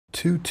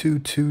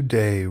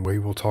Today we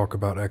will talk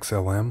about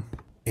XLM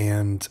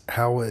and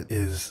how it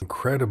is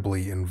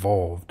incredibly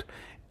involved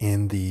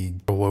in the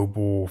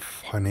global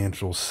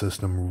financial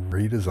system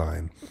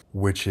redesign,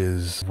 which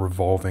is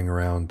revolving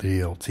around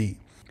DLT.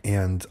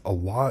 And a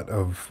lot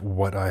of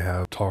what I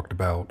have talked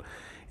about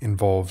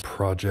involves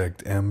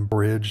Project M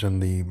Bridge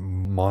and the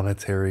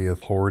Monetary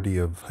Authority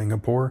of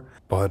Singapore,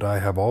 but I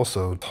have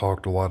also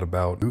talked a lot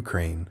about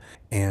Ukraine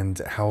and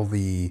how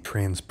the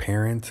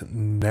Transparent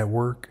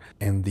Network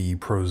and the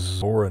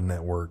Prozora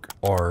Network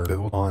are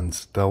built on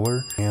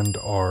Stellar and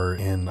are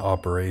in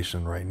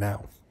operation right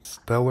now.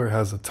 Stellar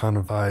has a ton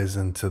of ties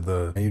into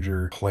the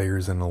major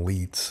players and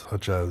elites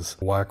such as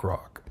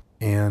BlackRock,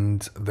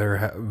 and there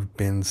have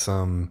been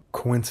some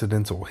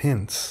coincidental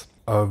hints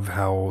of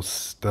how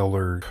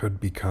Stellar could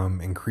become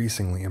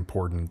increasingly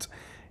important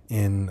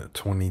in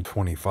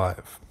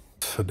 2025.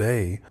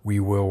 Today, we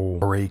will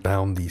break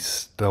down the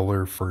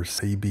Stellar for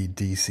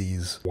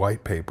CBDCs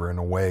white paper in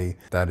a way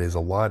that is a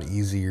lot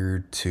easier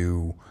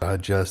to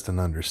digest and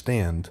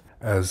understand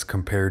as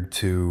compared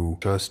to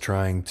just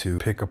trying to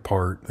pick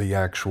apart the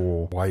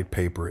actual white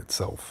paper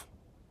itself.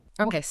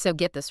 Okay, so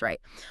get this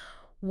right.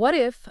 What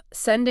if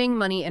sending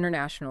money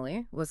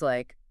internationally was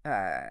like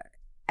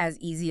as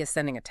easy as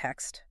sending a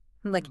text?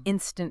 Like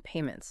instant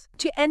payments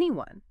to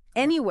anyone,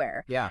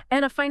 anywhere. Yeah.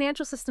 And a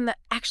financial system that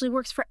actually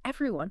works for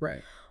everyone.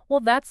 Right. Well,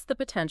 that's the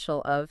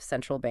potential of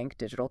central bank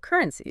digital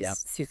currencies, Yep.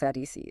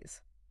 CBDCs,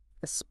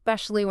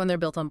 especially when they're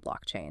built on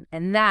blockchain.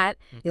 And that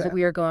is what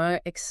we are going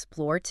to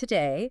explore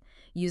today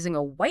using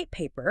a white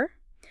paper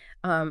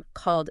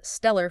called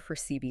Stellar for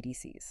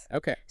CBDCs.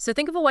 Okay. So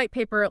think of a white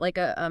paper like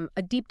a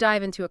deep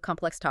dive into a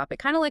complex topic,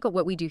 kind of like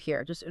what we do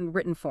here, just in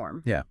written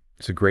form. Yeah.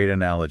 It's a great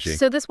analogy.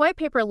 So this white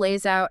paper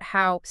lays out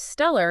how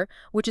Stellar,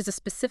 which is a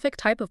specific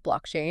type of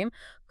blockchain,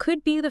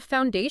 could be the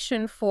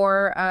foundation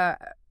for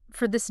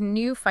this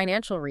new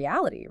financial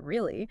reality,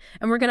 really.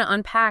 And we're going to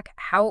unpack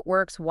how it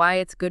works, why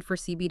it's good for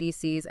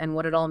CBDCs, and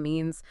what it all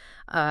means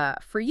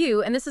for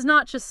you. And this is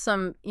not just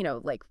some,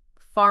 like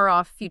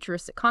far-off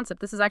futuristic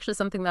concept. This is actually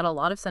something that a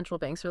lot of central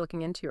banks are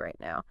looking into right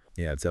now.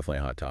 Yeah, it's definitely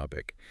a hot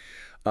topic.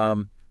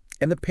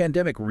 And the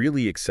pandemic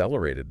really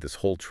accelerated this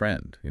whole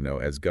trend,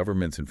 as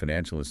governments and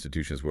financial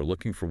institutions were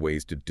looking for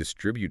ways to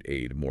distribute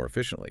aid more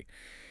efficiently.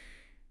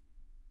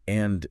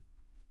 And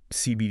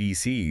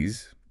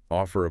CBDCs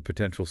offer a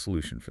potential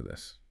solution for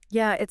this.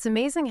 Yeah, it's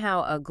amazing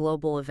how a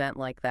global event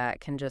like that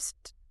can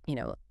just,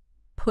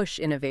 push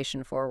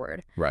innovation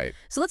forward. Right.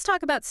 So let's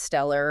talk about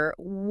Stellar.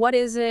 What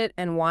is it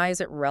and why is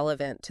it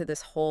relevant to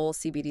this whole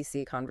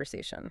CBDC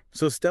conversation?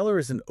 So Stellar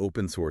is an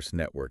open source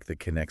network that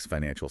connects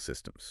financial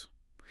systems.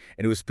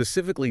 And it was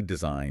specifically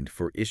designed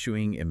for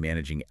issuing and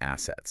managing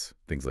assets,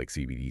 things like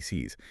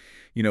CBDCs.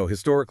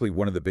 Historically,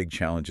 one of the big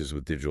challenges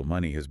with digital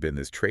money has been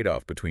this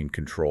trade-off between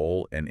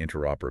control and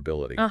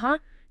interoperability.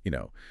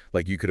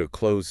 Like you could have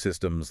closed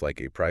systems like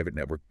a private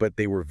network, but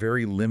they were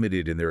very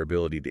limited in their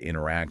ability to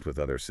interact with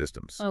other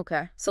systems.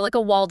 Okay. So like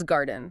a walled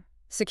garden,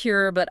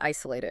 secure but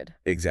isolated.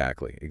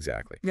 Exactly.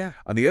 Yeah.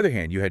 On the other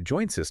hand, you had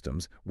joint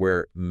systems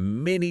where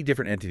many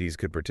different entities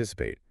could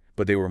participate,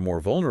 but they were more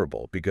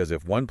vulnerable because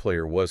if one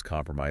player was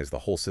compromised, the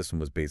whole system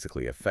was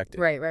basically affected.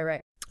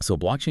 Right. So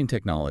blockchain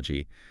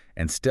technology,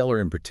 and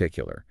Stellar in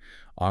particular,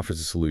 offers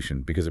a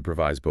solution because it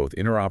provides both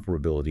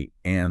interoperability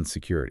and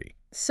security.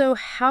 So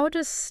how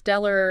does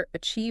Stellar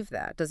achieve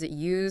that? Does it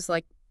use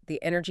like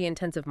the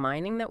energy-intensive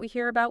mining that we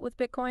hear about with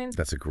Bitcoin?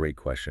 That's a great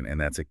question, and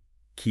that's a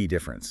key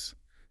difference.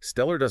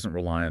 Stellar doesn't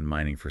rely on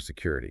mining for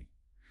security.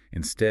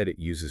 Instead, it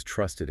uses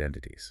trusted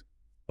entities,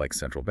 like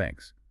central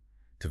banks,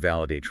 to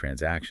validate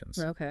transactions.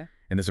 Okay.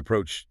 And this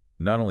approach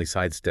not only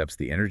sidesteps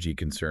the energy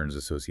concerns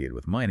associated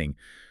with mining,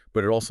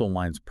 but it also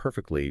aligns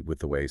perfectly with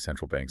the way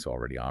central banks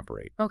already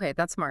operate. Okay,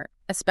 that's smart,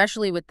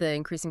 especially with the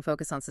increasing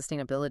focus on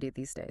sustainability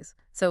these days.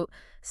 So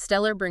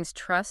Stellar brings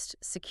trust,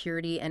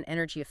 security, and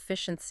energy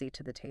efficiency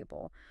to the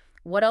table.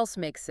 What else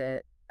makes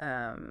it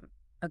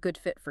a good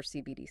fit for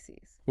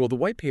CBDCs? Well, the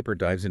white paper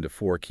dives into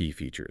 4 key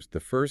features. The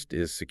first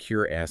is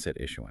secure asset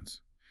issuance.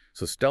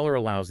 So Stellar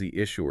allows the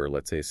issuer,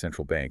 let's say a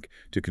central bank,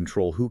 to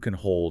control who can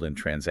hold and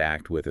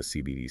transact with a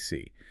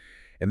CBDC.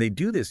 And they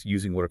do this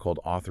using what are called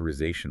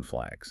authorization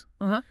flags.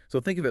 So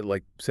think of it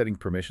like setting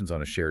permissions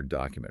on a shared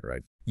document,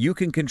 right? You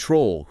can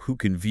control who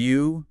can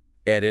view,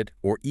 edit,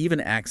 or even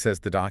access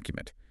the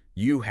document.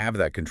 You have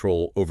that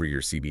control over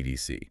your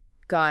CBDC.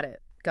 Got it.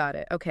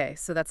 Okay,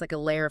 so that's like a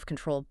layer of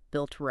control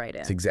built right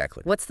in.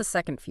 Exactly. What's the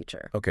second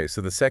feature? Okay,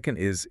 so the second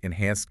is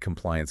enhanced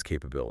compliance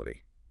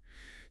capability.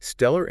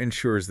 Stellar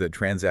ensures that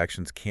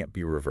transactions can't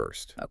be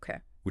reversed. Okay.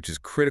 Which is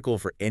critical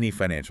for any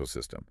financial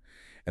system.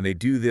 And they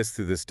do this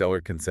through the Stellar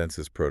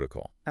Consensus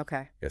Protocol,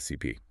 Okay.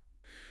 SCP.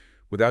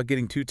 Without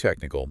getting too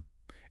technical,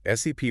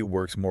 SCP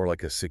works more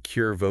like a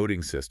secure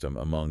voting system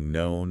among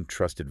known,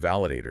 trusted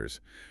validators,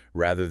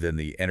 rather than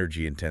the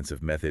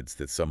energy-intensive methods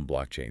that some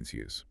blockchains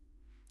use.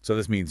 So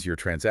this means your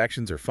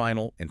transactions are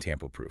final and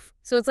tamper-proof.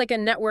 So it's like a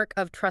network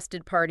of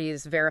trusted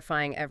parties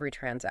verifying every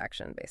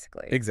transaction,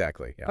 basically.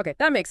 Exactly, yeah. Okay,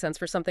 that makes sense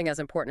for something as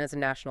important as a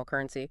national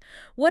currency.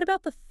 What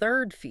about the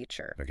third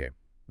feature? Okay,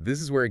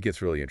 this is where it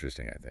gets really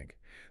interesting, I think.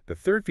 The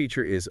third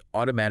feature is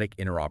automatic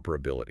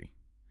interoperability.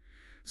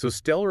 So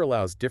Stellar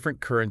allows different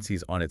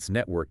currencies on its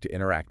network to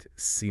interact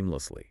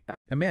seamlessly.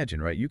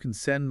 Imagine, right, you can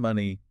send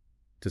money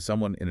to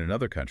someone in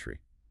another country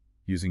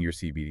using your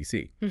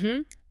CBDC,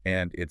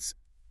 and it's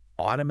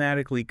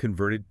automatically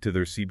converted to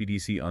their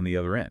CBDC on the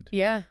other end.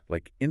 Yeah,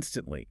 Like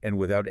instantly and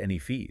without any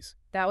fees.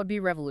 that would be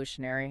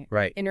revolutionary.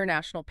 Right.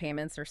 International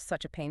payments are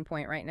such a pain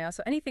point right now,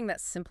 so anything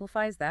that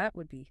simplifies that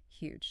would be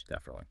huge.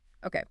 Definitely.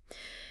 Okay,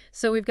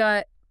 so we've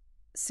got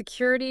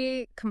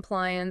security,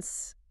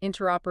 compliance,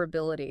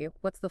 interoperability.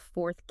 What's the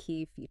fourth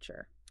key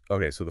feature?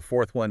 Okay, so the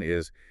fourth one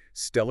is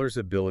Stellar's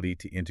ability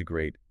to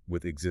integrate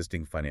with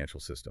existing financial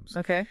systems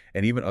Okay.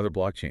 and even other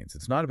blockchains.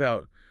 It's not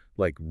about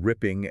like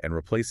ripping and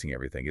replacing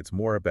everything. It's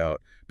more about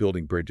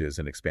building bridges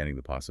and expanding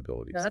the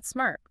possibilities. No, that's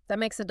smart. That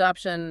makes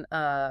adoption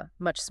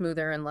much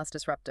smoother and less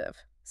disruptive.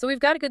 So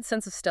we've got a good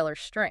sense of Stellar's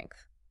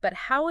strength. But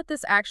how would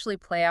this actually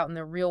play out in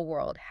the real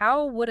world?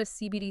 How would a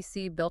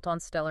CBDC built on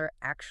Stellar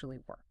actually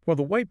work? Well,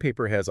 the white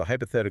paper has a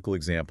hypothetical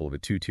example of a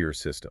two-tier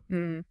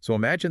system. So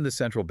imagine the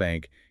central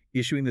bank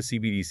issuing the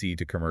CBDC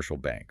to commercial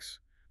banks,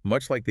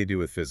 much like they do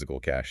with physical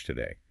cash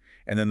today.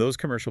 And then those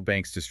commercial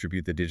banks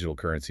distribute the digital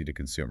currency to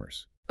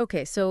consumers.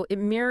 Okay, so it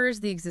mirrors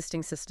the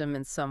existing system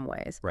in some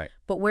ways. Right.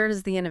 But where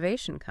does the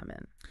innovation come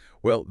in?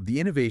 Well, the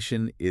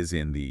innovation is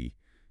in the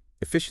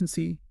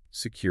efficiency,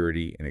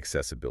 security, and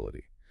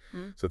accessibility.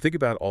 So think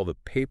about all the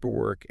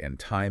paperwork and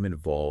time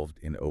involved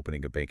in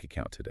opening a bank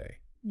account today,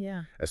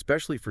 Yeah.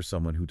 especially for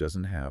someone who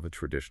doesn't have a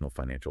traditional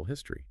financial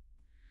history.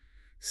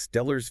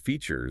 Stellar's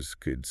features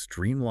could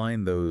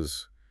streamline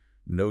those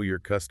know your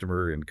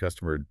customer and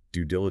customer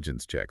due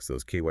diligence checks,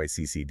 those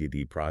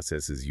KYC/CDD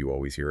processes you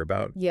always hear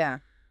about, Yeah.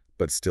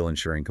 but still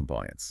ensuring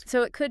compliance.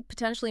 So it could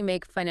potentially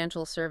make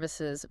financial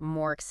services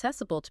more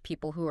accessible to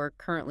people who are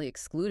currently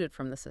excluded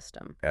from the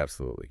system.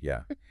 Absolutely,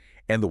 yeah.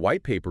 And the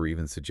white paper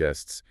even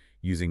suggests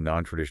using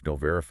non-traditional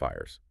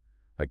verifiers,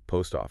 like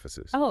post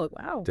offices, Oh,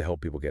 wow. to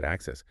help people get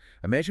access.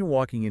 Imagine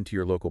walking into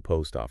your local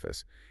post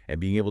office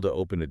and being able to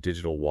open a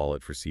digital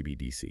wallet for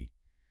CBDC.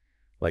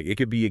 Like, it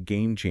could be a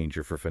game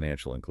changer for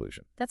financial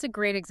inclusion. That's a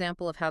great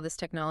example of how this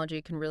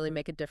technology can really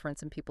make a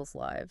difference in people's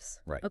lives.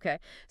 Right. Okay,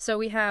 so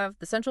we have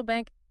the central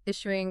bank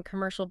issuing,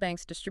 commercial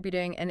banks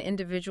distributing, and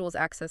individuals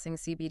accessing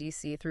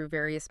CBDC through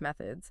various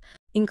methods,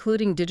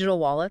 including digital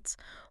wallets.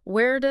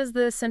 Where does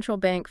the central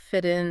bank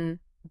fit in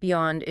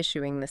beyond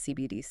issuing the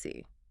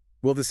CBDC?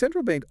 Well, the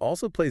central bank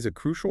also plays a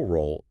crucial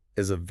role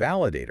as a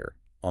validator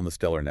on the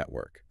Stellar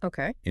network,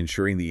 Okay.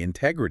 ensuring the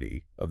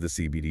integrity of the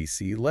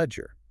CBDC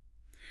ledger.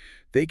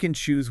 They can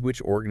choose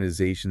which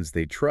organizations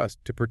they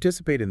trust to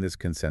participate in this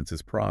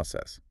consensus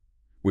process,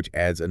 which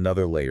adds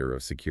another layer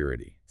of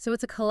security. So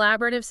it's a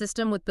collaborative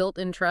system with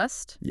built-in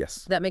trust?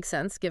 Yes. That makes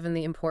sense, given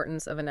the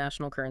importance of a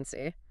national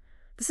currency.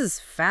 This is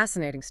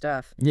fascinating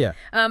stuff. Yeah.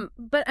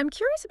 But I'm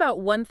curious about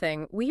one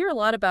thing. We hear a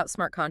lot about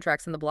smart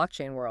contracts in the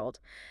blockchain world,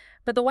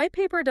 but the white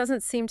paper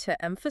doesn't seem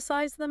to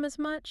emphasize them as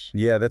much.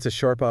 Yeah, that's a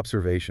sharp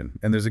observation,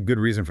 and there's a good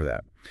reason for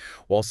that.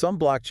 While some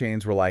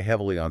blockchains rely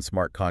heavily on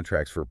smart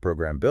contracts for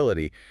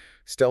programmability,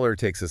 Stellar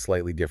takes a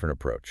slightly different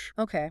approach.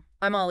 Okay,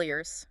 I'm all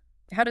ears.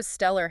 How does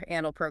Stellar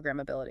handle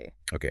programmability?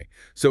 Okay,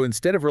 so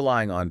instead of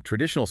relying on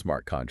traditional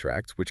smart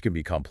contracts, which can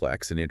be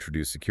complex and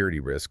introduce security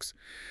risks,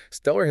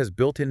 Stellar has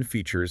built-in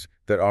features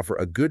that offer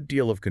a good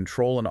deal of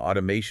control and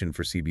automation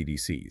for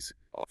CBDCs.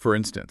 For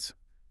instance,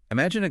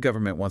 imagine a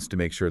government wants to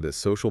make sure that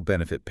social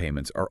benefit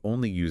payments are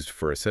only used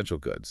for essential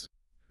goods,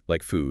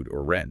 like food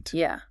or rent.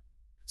 Yeah.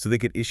 So they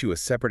could issue a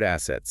separate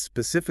asset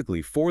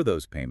specifically for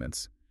those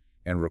payments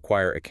and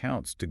require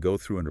accounts to go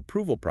through an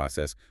approval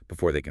process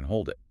before they can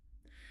hold it.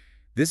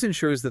 This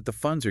ensures that the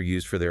funds are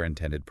used for their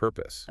intended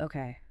purpose.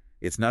 Okay.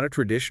 It's not a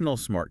traditional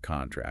smart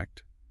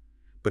contract,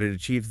 but it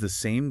achieves the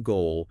same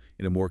goal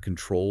in a more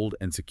controlled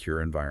and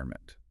secure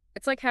environment.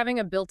 It's like having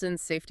a built-in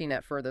safety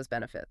net for those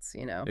benefits,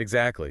 you know?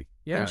 Exactly.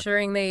 Yeah.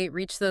 Ensuring they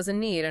reach those in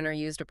need and are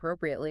used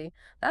appropriately.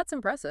 That's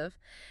impressive.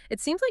 It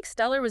seems like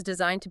Stellar was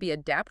designed to be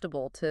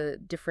adaptable to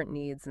different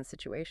needs and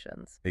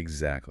situations.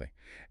 Exactly.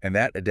 And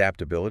that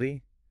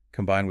adaptability,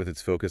 combined with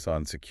its focus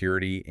on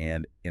security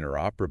and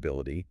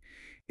interoperability,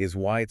 is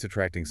why it's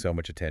attracting so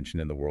much attention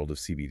in the world of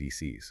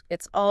CBDCs.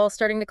 It's all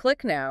starting to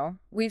click now.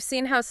 We've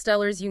seen how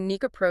Stellar's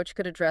unique approach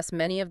could address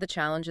many of the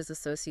challenges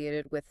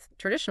associated with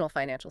traditional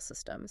financial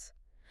systems.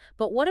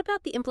 But what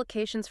about the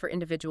implications for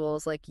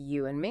individuals like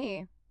you and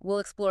me? We'll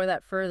explore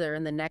that further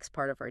in the next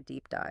part of our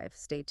deep dive.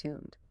 Stay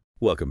tuned.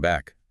 Welcome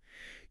back.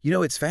 You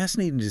know, it's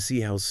fascinating to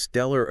see how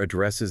Stellar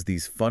addresses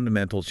these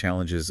fundamental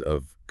challenges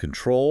of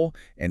control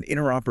and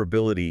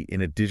interoperability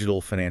in a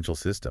digital financial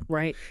system.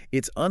 Right.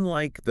 It's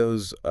unlike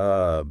those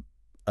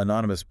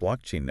anonymous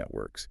blockchain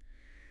networks.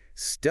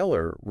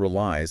 Stellar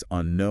relies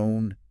on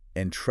known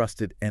and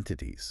trusted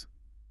entities,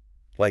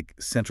 like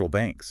central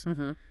banks,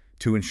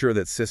 to ensure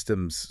that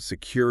systems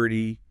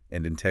security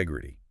and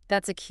integrity.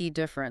 That's a key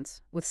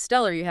difference. With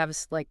Stellar, you have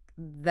like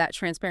that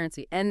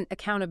transparency and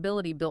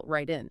accountability built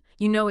right in.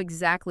 You know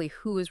exactly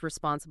who is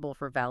responsible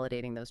for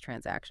validating those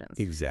transactions.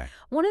 Exactly.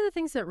 One of the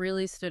things that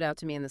really stood out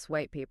to me in this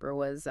white paper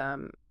was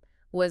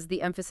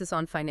the emphasis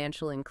on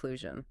financial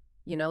inclusion.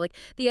 You know, like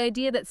the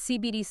idea that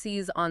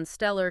CBDCs on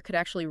Stellar could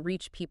actually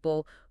reach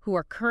people who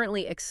are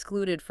currently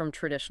excluded from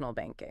traditional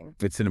banking.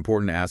 It's an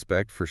important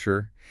aspect for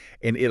sure,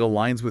 and it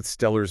aligns with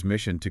Stellar's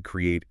mission to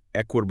create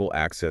equitable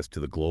access to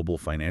the global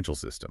financial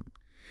system.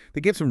 They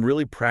give some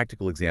really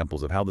practical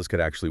examples of how this could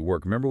actually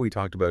work. Remember we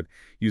talked about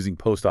using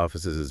post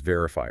offices as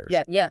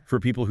verifiers? Yeah. For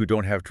people who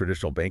don't have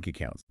traditional bank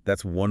accounts.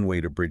 That's one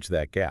way to bridge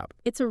that gap.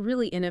 It's a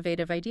really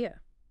innovative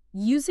idea.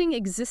 Using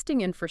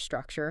existing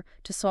infrastructure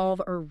to solve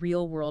a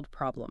real-world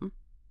problem.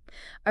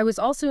 I was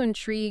also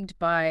intrigued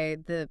by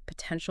the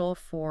potential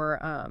for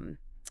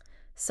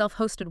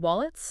self-hosted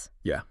wallets.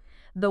 Yeah.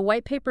 The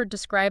white paper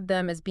described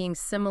them as being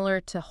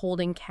similar to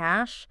holding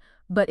cash,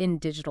 but in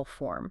digital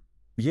form.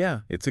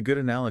 Yeah, it's a good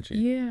analogy.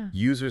 Yeah.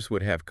 Users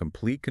would have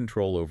complete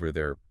control over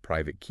their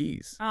private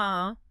keys,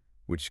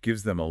 which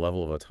gives them a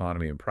level of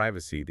autonomy and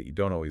privacy that you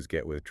don't always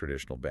get with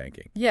traditional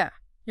banking. Yeah.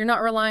 You're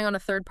not relying on a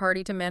third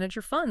party to manage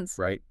your funds.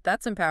 Right?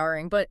 That's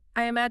empowering, but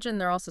I imagine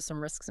there are also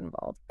some risks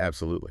involved.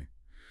 Absolutely.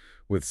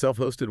 With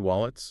self-hosted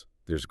wallets,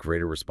 there's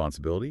greater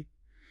responsibility.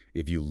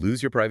 If you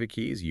lose your private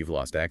keys, you've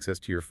lost access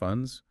to your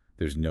funds.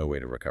 There's no way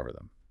to recover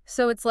them.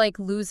 So it's like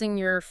losing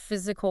your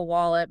physical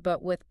wallet,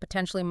 but with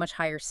potentially much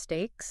higher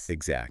stakes?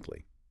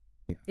 Exactly.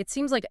 It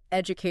seems like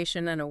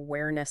education and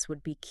awareness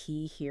would be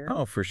key here.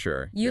 Oh, for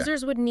sure.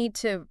 Users would need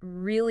to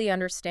really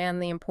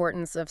understand the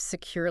importance of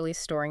securely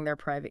storing their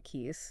private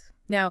keys.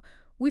 Now,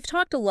 we've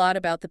talked a lot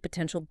about the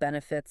potential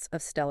benefits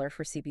of Stellar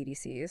for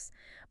CBDCs,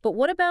 but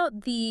what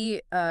about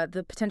the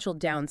potential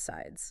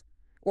downsides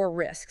or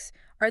risks?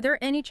 Are there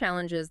any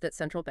challenges that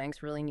central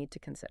banks really need to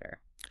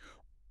consider?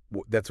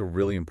 Well, that's a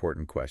really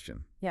important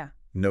question. Yeah.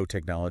 No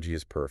technology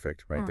is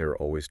perfect, right? There are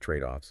always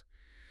trade-offs.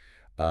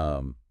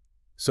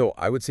 So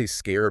I would say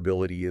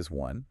scalability is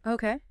one.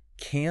 Okay.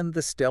 Can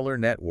the Stellar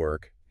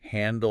network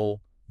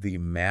handle the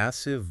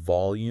massive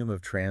volume of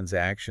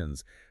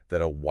transactions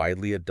that a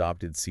widely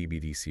adopted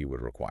CBDC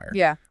would require?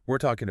 Yeah. We're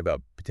talking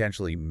about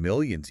potentially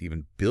millions,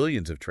 even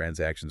billions of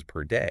transactions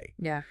per day.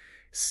 Yeah.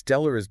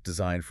 Stellar is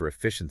designed for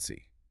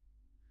efficiency,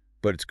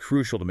 but it's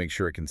crucial to make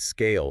sure it can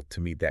scale to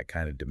meet that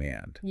kind of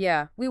demand.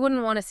 Yeah. We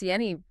wouldn't want to see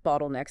any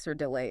bottlenecks or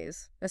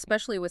delays,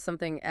 especially with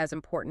something as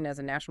important as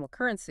a national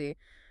currency.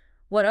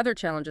 What other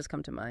challenges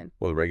come to mind?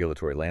 Well, the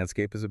regulatory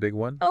landscape is a big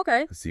one.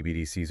 Okay. The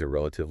CBDCs are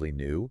relatively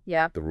new.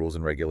 Yeah. The rules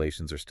and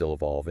regulations are still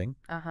evolving.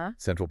 Uh-huh.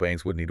 Central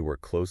banks would need to work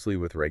closely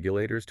with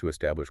regulators to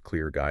establish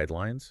clear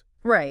guidelines.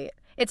 Right.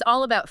 It's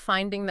all about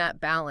finding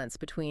that balance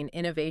between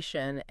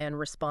innovation and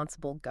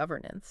responsible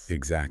governance.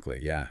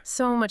 Exactly, yeah.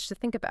 So much to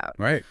think about.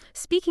 Right.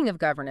 Speaking of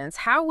governance,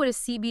 how would a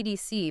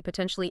CBDC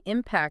potentially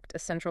impact a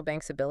central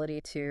bank's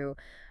ability to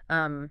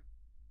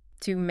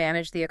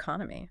manage the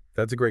economy?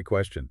 That's a great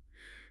question.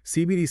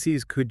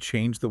 CBDCs could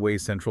change the way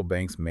central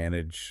banks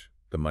manage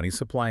the money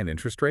supply and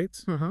interest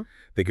rates.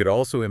 They could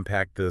also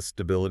impact the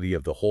stability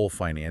of the whole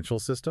financial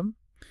system.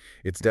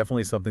 It's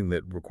definitely something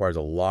that requires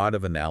a lot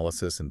of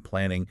analysis and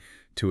planning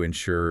to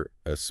ensure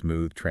a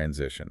smooth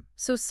transition.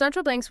 So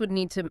central banks would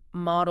need to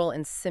model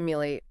and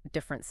simulate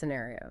different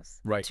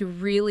scenarios. Right. To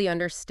really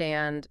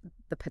understand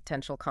the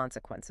potential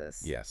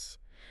consequences. Yes.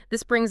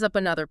 This brings up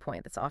another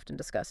point that's often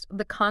discussed,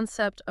 the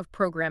concept of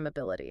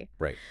programmability.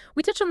 Right.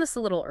 We touched on this a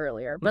little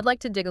earlier, but I'd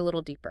like to dig a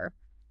little deeper.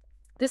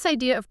 This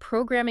idea of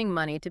programming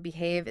money to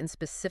behave in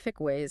specific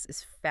ways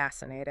is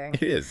fascinating.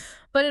 It is.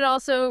 But it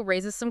also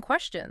raises some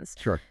questions.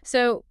 Sure.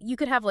 So you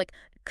could have like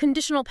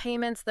conditional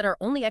payments that are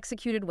only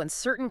executed when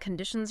certain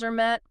conditions are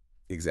met.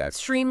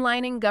 Exactly.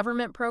 Streamlining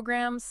government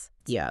programs.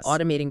 Yes.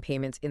 Automating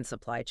payments in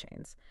supply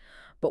chains.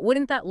 But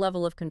wouldn't that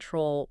level of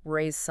control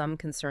raise some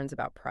concerns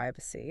about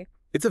privacy?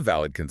 It's a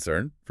valid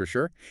concern, for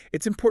sure.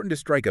 It's important to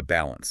strike a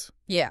balance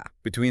Yeah.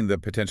 between the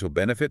potential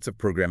benefits of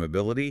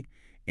programmability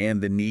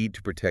and the need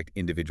to protect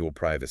individual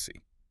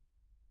privacy.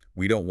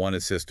 We don't want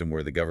a system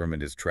where the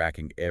government is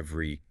tracking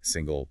every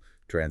single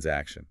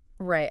transaction.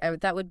 Right.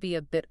 That would be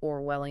a bit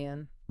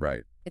Orwellian.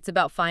 Right. It's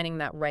about finding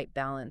that right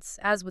balance,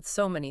 as with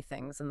so many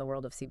things in the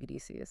world of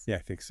CBDCs. Yeah,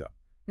 I think so.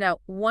 Now,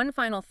 one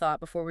final thought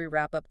before we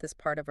wrap up this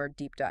part of our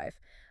deep dive.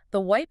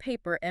 The white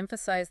paper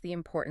emphasized the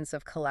importance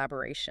of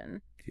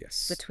collaboration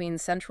Yes. between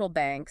central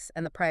banks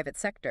and the private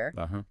sector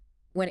Uh-huh.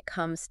 when it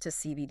comes to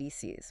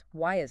CBDCs.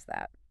 Why is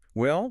that?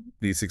 Well,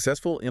 the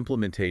successful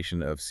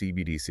implementation of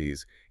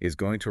CBDCs is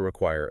going to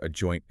require a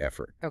joint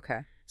effort.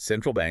 Okay.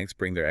 Central banks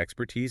bring their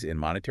expertise in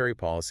monetary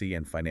policy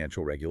and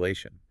financial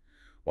regulation,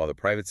 while the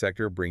private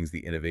sector brings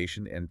the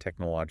innovation and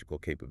technological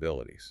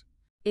capabilities.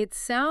 It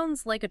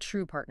sounds like a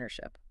true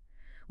partnership,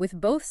 with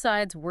both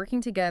sides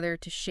working together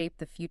to shape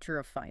the future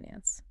of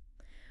finance.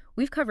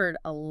 We've covered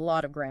a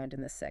lot of ground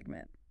in this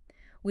segment.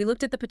 We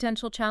looked at the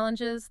potential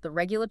challenges, the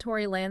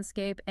regulatory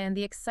landscape, and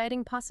the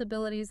exciting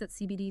possibilities that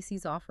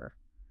CBDCs offer.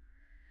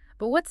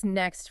 But what's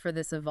next for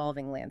this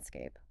evolving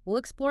landscape? We'll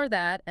explore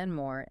that and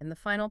more in the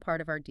final part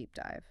of our deep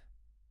dive.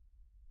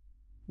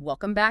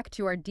 Welcome back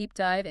to our deep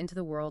dive into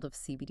the world of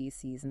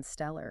CBDCs and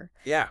Stellar.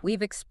 Yeah.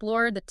 We've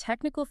explored the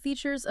technical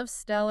features of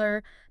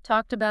Stellar,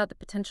 talked about the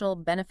potential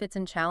benefits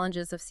and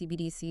challenges of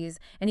CBDCs,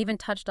 and even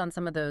touched on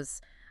some of those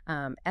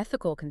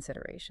ethical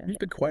considerations. It's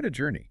been quite a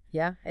journey.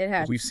 Yeah, it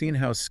has. We've seen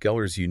how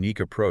Skeller's unique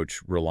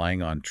approach,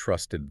 relying on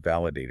trusted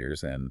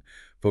validators and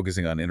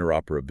focusing on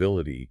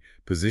interoperability,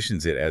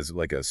 positions it as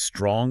like a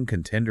strong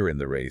contender in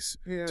the race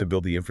to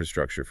build the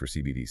infrastructure for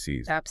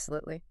CBDCs.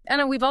 Absolutely.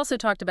 And we've also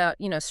talked about,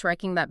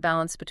 striking that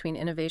balance between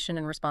innovation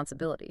and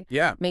responsibility.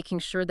 Yeah. Making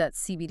sure that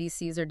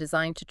CBDCs are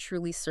designed to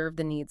truly serve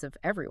the needs of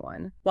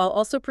everyone, while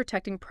also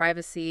protecting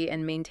privacy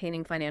and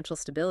maintaining financial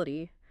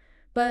stability.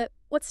 But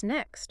what's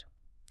next?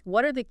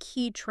 What are the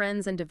key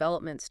trends and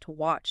developments to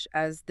watch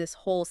as this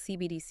whole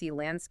CBDC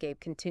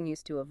landscape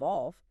continues to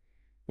evolve?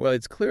 Well,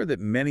 it's clear that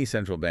many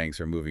central banks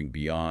are moving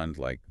beyond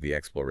like the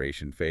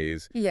exploration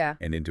phase Yeah.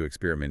 and into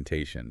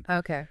experimentation.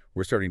 Okay.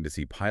 We're starting to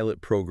see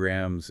pilot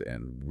programs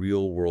and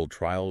real-world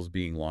trials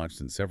being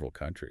launched in several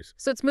countries.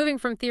 So it's moving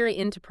from theory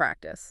into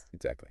practice.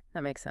 Exactly.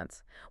 That makes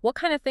sense. What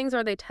kind of things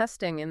are they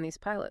testing in these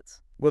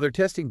pilots? Well, they're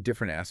testing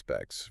different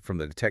aspects, from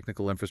the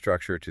technical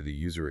infrastructure to the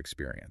user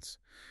experience.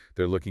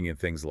 They're looking at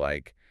things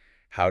like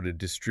how to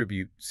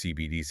distribute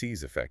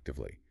CBDCs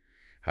effectively,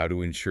 how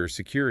to ensure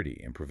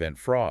security and prevent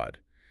fraud,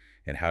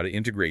 and how to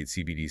integrate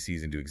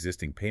CBDCs into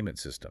existing payment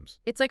systems.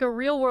 It's like a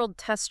real-world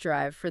test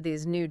drive for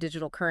these new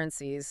digital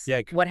currencies.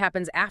 Yeah. What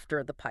happens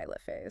after the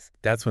pilot phase?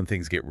 That's when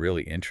things get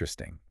really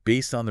interesting.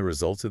 Based on the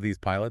results of these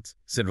pilots,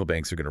 central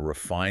banks are going to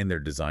refine their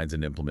designs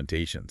and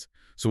implementations.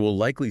 So we'll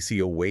likely see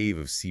a wave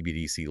of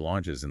CBDC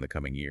launches in the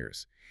coming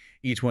years,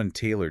 each one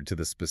tailored to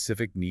the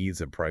specific needs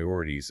and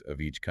priorities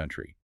of each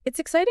country. It's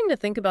exciting to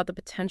think about the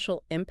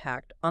potential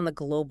impact on the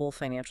global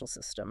financial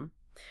system.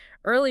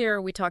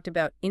 Earlier, we talked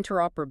about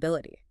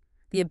interoperability,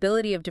 the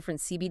ability of different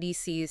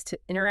CBDCs to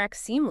interact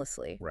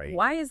seamlessly. Right.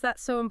 Why is that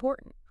so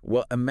important?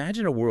 Well,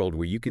 imagine a world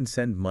where you can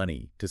send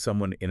money to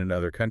someone in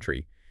another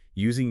country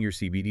using your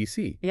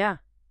CBDC, Yeah.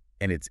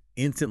 and it's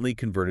instantly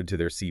converted to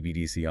their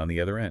CBDC on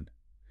the other end.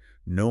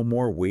 No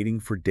more waiting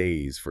for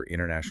days for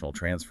international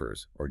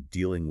transfers or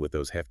dealing with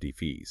those hefty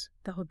fees.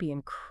 That would be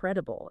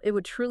incredible. It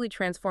would truly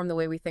transform the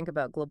way we think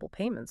about global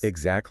payments.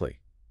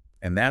 Exactly.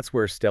 And that's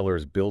where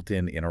Stellar's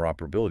built-in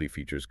interoperability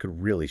features could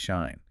really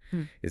shine.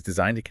 It's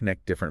designed to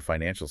connect different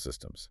financial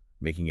systems,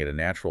 making it a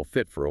natural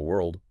fit for a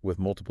world with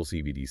multiple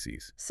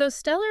CBDCs. So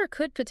Stellar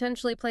could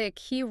potentially play a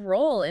key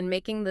role in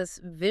making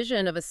this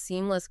vision of a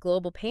seamless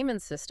global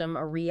payment system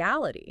a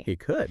reality. It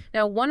could.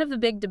 Now, one of the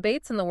big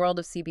debates in the world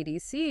of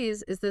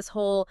CBDCs is this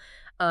whole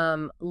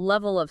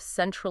level of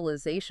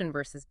centralization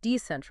versus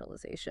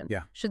decentralization.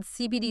 Yeah. Should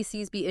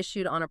CBDCs be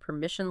issued on a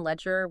permission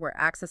ledger where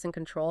access and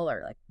control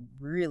are like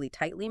really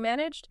tightly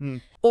managed?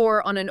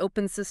 Or on an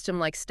open system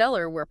like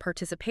Stellar where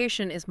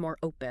participation is more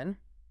open?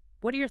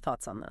 What are your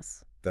thoughts on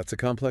this? That's a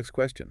complex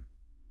question,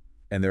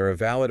 and there are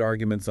valid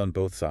arguments on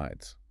both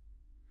sides.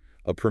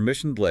 A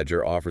permissioned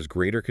ledger offers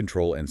greater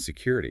control and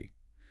security,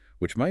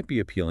 which might be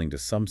appealing to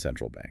some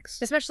central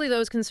banks. Especially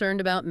those concerned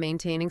about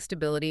maintaining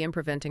stability and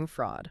preventing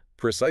fraud.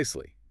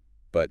 Precisely.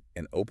 But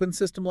an open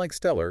system like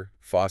Stellar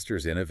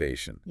fosters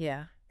innovation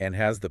Yeah. and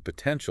has the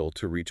potential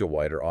to reach a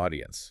wider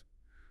audience.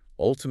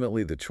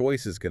 Ultimately, the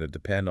choice is going to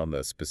depend on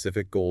the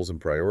specific goals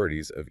and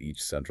priorities of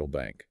each central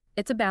bank.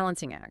 It's a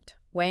balancing act,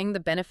 weighing the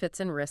benefits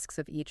and risks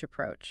of each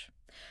approach.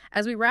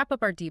 As we wrap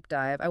up our deep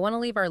dive, I want to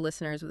leave our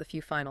listeners with a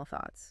few final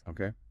thoughts.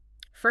 Okay.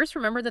 First,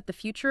 remember that the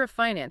future of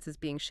finance is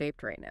being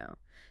shaped right now.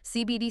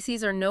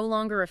 CBDCs are no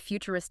longer a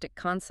futuristic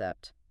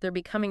concept. They're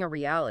becoming a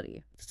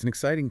reality. It's an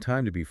exciting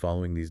time to be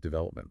following these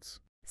developments.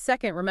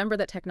 Second, remember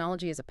that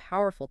technology is a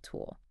powerful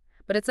tool,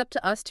 but it's up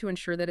to us to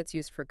ensure that it's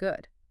used for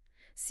good.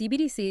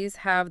 CBDCs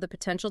have the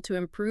potential to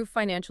improve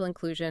financial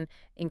inclusion,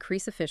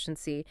 increase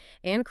efficiency,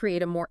 and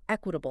create a more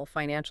equitable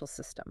financial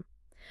system.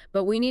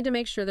 But we need to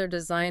make sure they're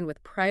designed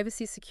with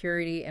privacy,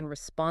 security, and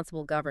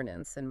responsible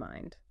governance in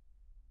mind.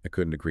 I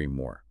couldn't agree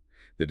more.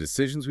 The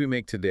decisions we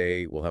make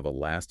today will have a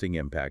lasting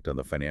impact on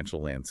the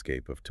financial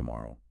landscape of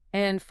tomorrow.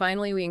 And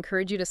finally, we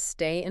encourage you to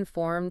stay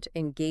informed,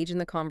 engage in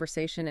the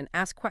conversation, and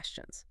ask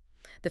questions.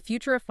 The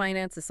future of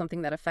finance is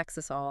something that affects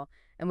us all,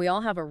 and we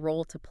all have a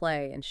role to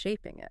play in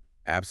shaping it.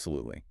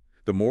 Absolutely.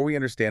 The more we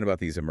understand about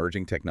these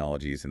emerging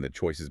technologies and the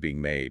choices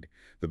being made,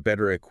 the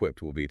better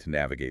equipped we'll be to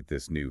navigate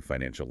this new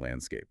financial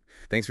landscape.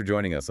 Thanks for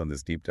joining us on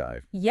this deep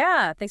dive.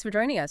 Yeah, thanks for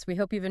joining us. We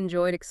hope you've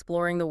enjoyed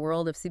exploring the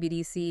world of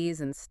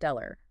CBDCs and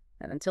Stellar.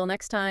 And until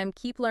next time,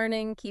 keep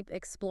learning, keep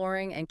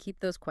exploring, and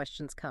keep those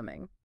questions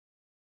coming.